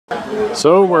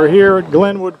So we're here at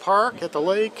Glenwood Park at the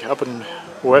lake up in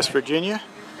West Virginia,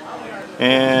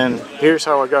 and here's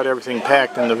how I got everything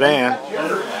packed in the van.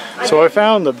 So I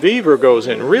found the beaver goes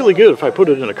in really good if I put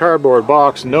it in a cardboard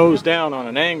box nose down on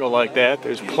an angle like that.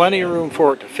 There's plenty of room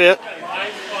for it to fit,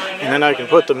 and then I can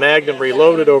put the Magnum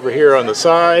reloaded over here on the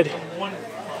side,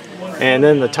 and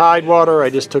then the Tidewater I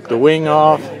just took the wing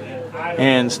off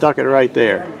and stuck it right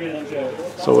there,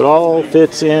 so it all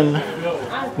fits in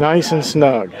nice and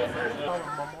snug.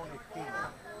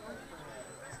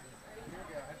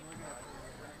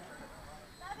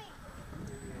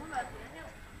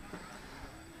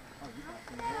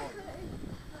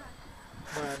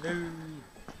 My new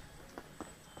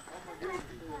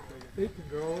beacon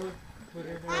grower put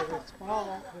in there this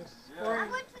fall, this spring,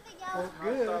 worked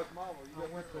good. I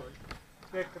went to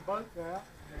check the boats out,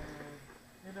 and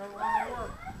you know what it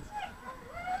worked.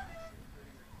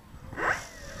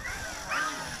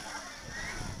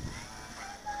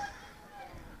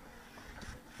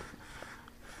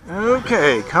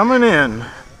 Okay, coming in.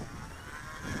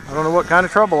 I don't know what kind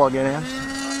of trouble I'll get in.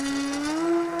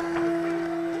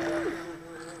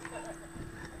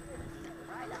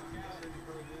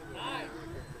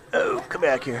 Oh, come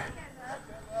back here.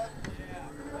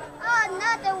 Oh,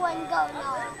 another one going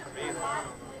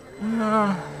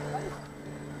on.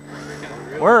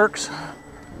 Works,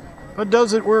 but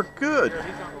does it work good?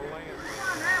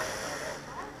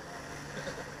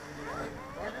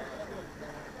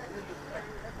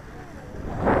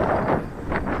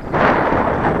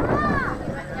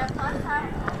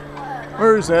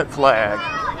 Where's that flag?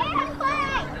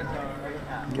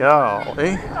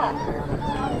 Golly.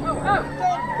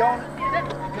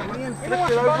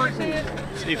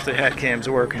 See if the hat cam's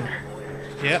working.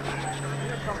 Yep.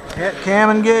 Hat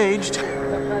cam engaged.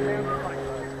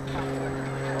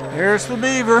 There's the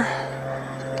beaver.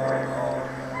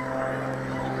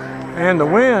 And the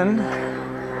wind.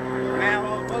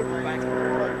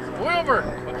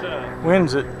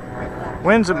 Wind's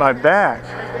at my back.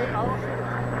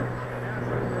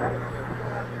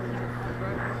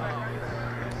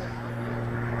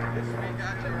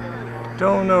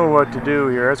 Don't know what to do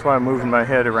here. That's why I'm moving my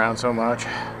head around so much.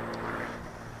 I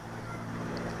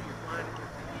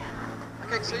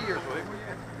can't see yours, William.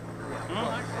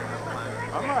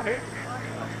 I'm right here.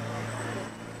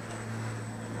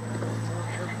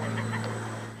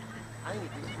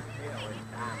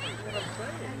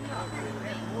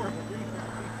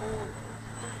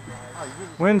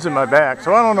 Wind's in my back,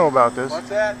 so I don't know about this. What's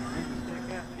that?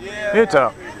 Yeah. It's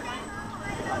up.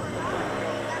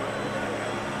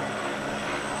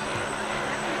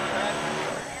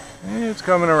 It's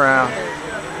coming around.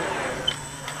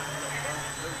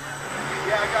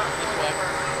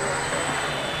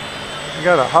 I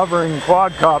got a hovering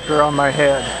quadcopter on my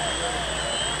head.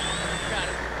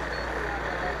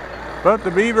 But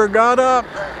the beaver got up.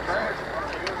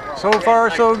 So far,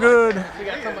 so good. I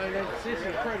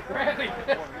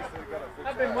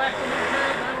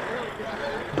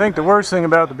think the worst thing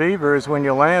about the beaver is when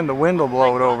you land, the wind will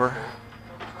blow it over.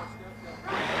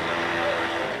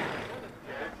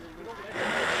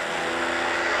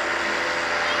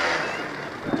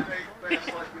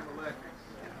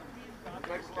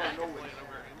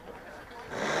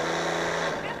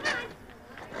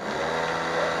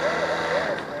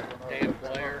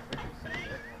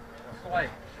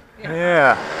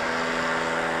 Yeah.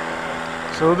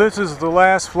 So this is the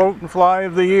last float and fly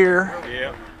of the year.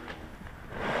 Yep.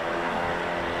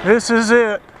 This is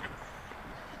it.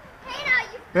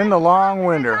 In the long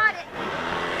winter.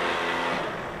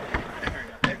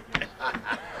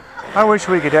 I wish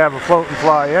we could have a float and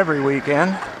fly every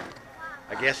weekend.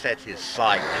 I guess that's his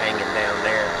sight hanging down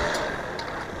there.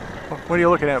 What are you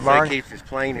looking at, Barney? So he keeps his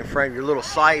plane in front of your little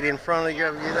sight in front of you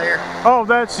there. Oh,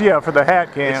 that's, yeah, for the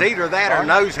hat cam. It's either that or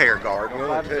nose hair guard. One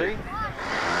of the two.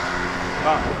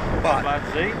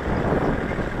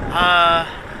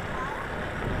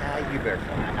 You better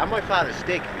fly. I might fly the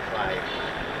stick if you fly it.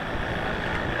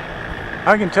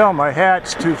 I can tell my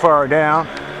hat's too far down.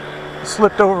 It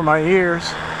slipped over my ears. The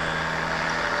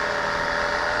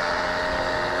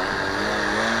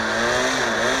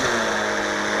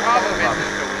problem is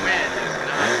the wind is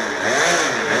not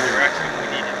in the direction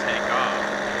we need to take off.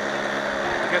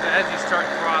 Because as you start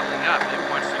throttling up, it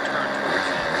wants to turn towards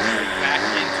it, back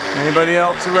into it. Anybody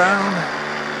else around?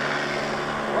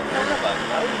 What kind of a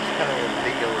nose cone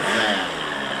deal is that?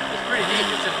 It's pretty neat.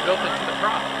 It's just built into the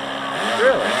prop.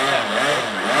 Really?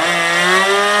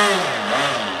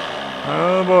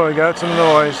 Oh boy, got some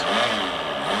noise.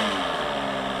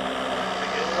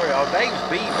 Well, Dave's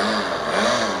beaver.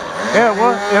 Yeah,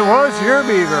 it was your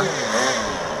beaver.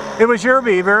 It was your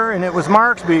beaver, and it was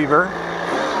Mark's beaver.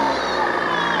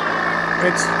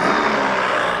 It's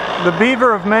the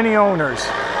beaver of many owners.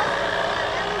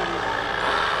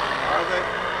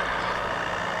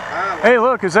 Hey,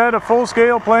 look, is that a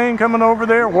full-scale plane coming over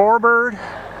there? Warbird? No,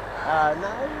 I'd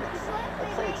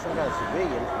say it's some kind of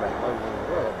civilian from that over in the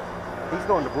world. He's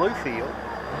going to Bluefield.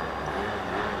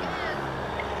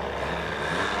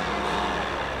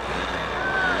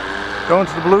 Going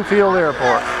to the Bluefield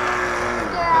Airport.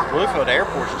 Bluefield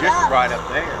Airport's just right up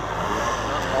there.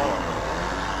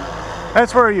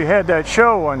 That's where you had that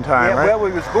show one time, Yeah, right? well,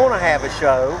 we was going to have a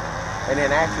show, and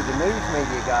then after the news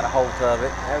media got a hold of it,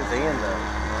 that was the end of it.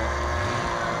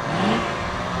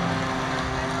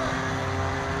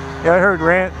 Yeah, I heard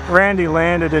Randy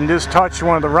landed and just touched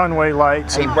one of the runway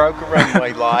lights. He broke a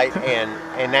runway light,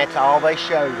 and that's all they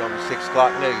showed on the 6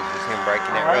 o'clock news was him breaking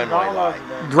that runway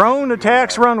light. Drone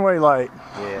attacks runway light.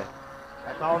 Yeah.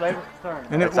 That's all they were concerned.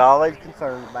 And That's all they're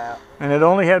concerned about. And it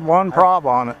only had one prob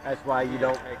on it. That's why you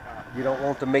don't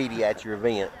want the media at your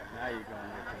event.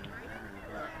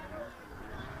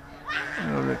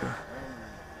 Oh, look.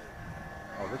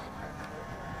 Oh, this.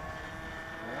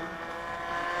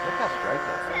 Look how straight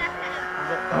that's.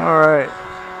 All right.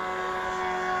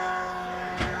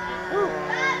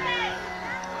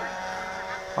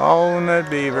 All in that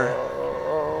beaver.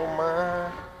 Oh my!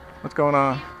 What's going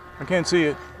on? I can't see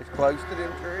it. It's close to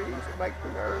them trees. It makes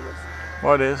me nervous.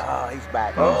 What is? Oh, he's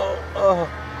back. Oh. Oh.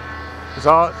 Is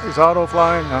auto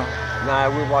flying? No. Nah,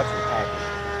 we're watching the package.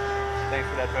 Thanks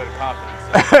for that vote of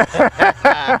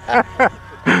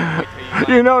confidence.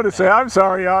 You know to say, I'm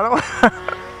sorry, Otto.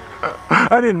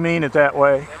 I didn't mean it that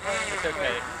way. It's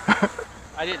okay.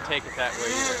 I didn't take it that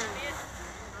way either.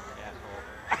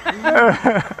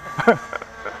 Asshole.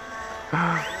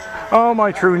 Oh,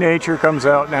 my true nature comes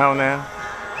out now and then.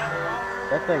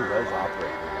 That thing does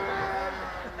operate.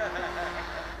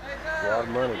 A lot of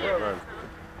money that runs.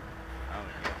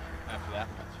 After that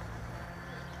much.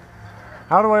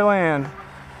 How do I land?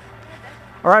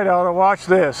 All right, Otto, watch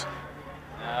this.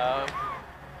 No.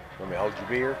 Let me hold your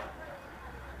beer.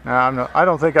 No, I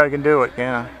don't think I can do it,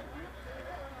 can I?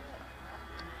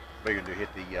 Bigger to hit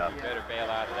the. Better bail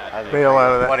out of that. Bail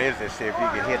out of that. What is this? See if you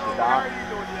can hit the dock.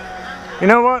 You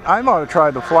know what? I ought to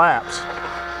try the flaps.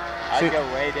 I'd go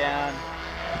way down.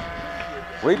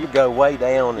 We could go way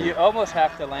down. You almost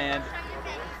have to land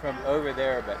from over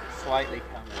there, but slightly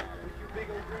come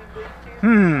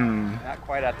out. Not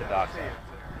quite at the dock.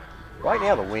 Right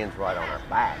now the wind's right on our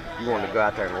back. You want to go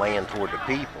out there and land toward the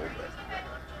people,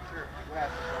 but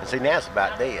and see now it's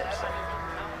about dead. So.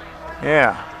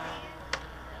 Yeah.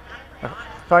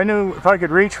 If I could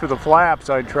reach for the flaps,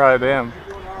 I'd try them.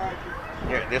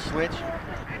 Here, this switch.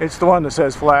 It's the one that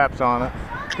says flaps on it.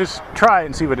 Just try it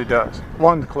and see what it does.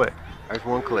 One click. There's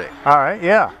one click. All right,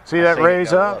 yeah. See that seen it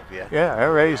raise go up? up, yeah. Yeah, it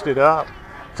raised it up.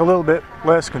 It's a little bit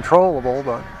less controllable,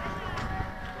 but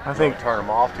I think. Turn them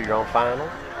off to your own final.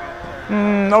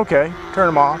 Okay, turn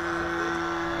them off.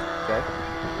 Okay.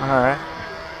 All right.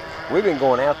 We've been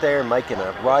going out there and making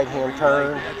a right-hand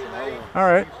turn All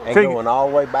right. and going all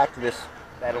the way back to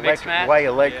that electric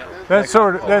way. That's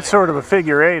sort of a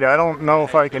figure eight. I don't know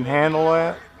if I can handle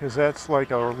that because that's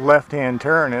like a left-hand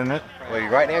turn, isn't it? Well,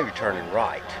 right now you're turning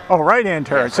right. Oh, right-hand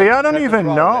turn. Yeah, See, I don't that's even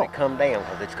wrong. know. Let it come down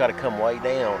because it's got to come way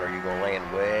down, or you're gonna land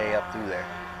way up through there.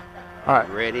 All right.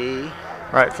 Ready? All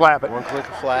right, flap it. One click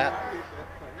of flap.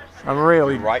 I'm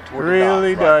really, Right toward the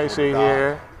really dock, right dicey toward the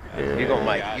here. dock. You're gonna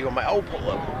make. Oh, pull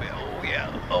up a bit. Oh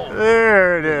yeah. Oh.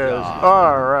 There it is.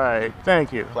 All right.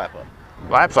 Thank you. Flap up.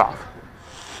 Flaps off.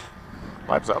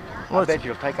 Flaps up. I bet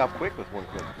you'll take off quick with one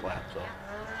click of flap. So.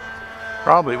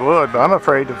 Probably would, but I'm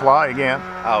afraid to fly again.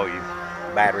 Oh, you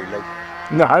battery low.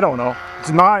 No, I don't know.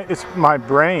 It's my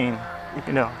brain.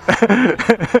 You know.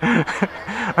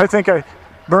 I think I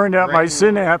burned out my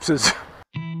synapses.